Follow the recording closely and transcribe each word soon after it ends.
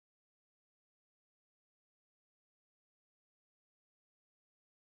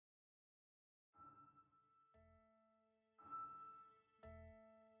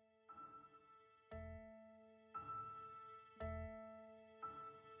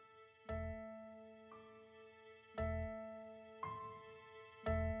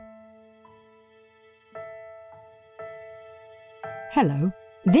Hello.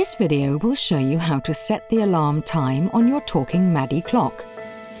 This video will show you how to set the alarm time on your Talking Madi clock.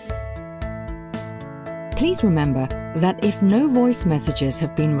 Please remember that if no voice messages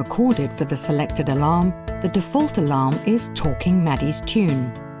have been recorded for the selected alarm, the default alarm is Talking Madi's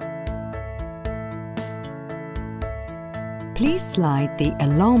tune. Please slide the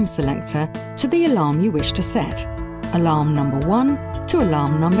alarm selector to the alarm you wish to set, alarm number 1 to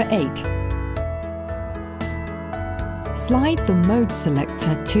alarm number 8. Slide the mode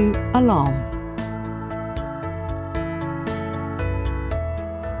selector to Alarm.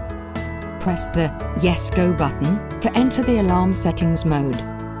 Press the Yes Go button to enter the alarm settings mode.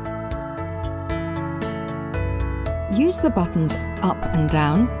 Use the buttons up and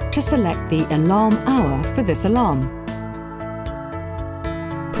down to select the alarm hour for this alarm.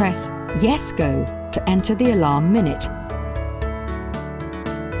 Press Yes Go to enter the alarm minute.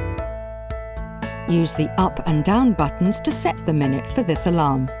 Use the up and down buttons to set the minute for this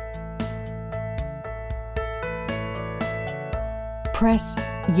alarm. Press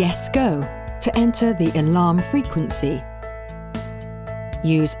Yes Go to enter the alarm frequency.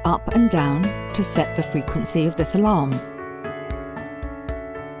 Use up and down to set the frequency of this alarm.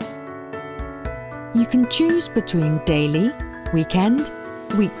 You can choose between daily, weekend,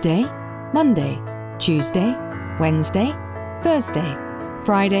 weekday, Monday, Tuesday, Wednesday, Thursday,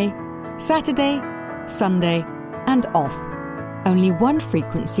 Friday, Saturday, Sunday, and off. Only one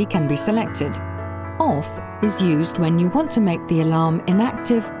frequency can be selected. Off is used when you want to make the alarm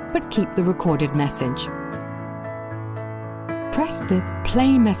inactive but keep the recorded message. Press the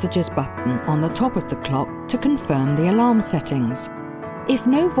Play Messages button on the top of the clock to confirm the alarm settings. If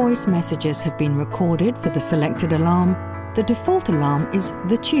no voice messages have been recorded for the selected alarm, the default alarm is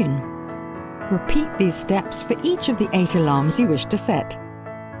the tune. Repeat these steps for each of the 8 alarms you wish to set.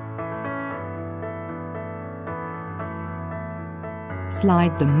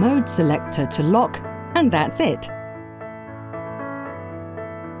 Slide the mode selector to lock, and that's it.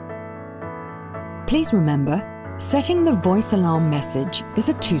 Please remember, setting the voice alarm message is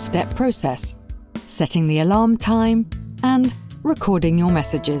a 2-step process: setting the alarm time and recording your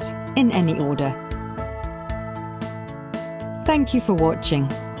messages in any order. Thank you for watching.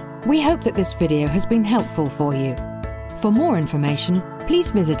 We hope that this video has been helpful for you. For more information,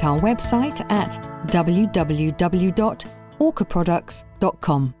 please visit our website at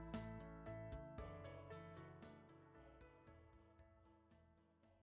www.orcaproducts.com.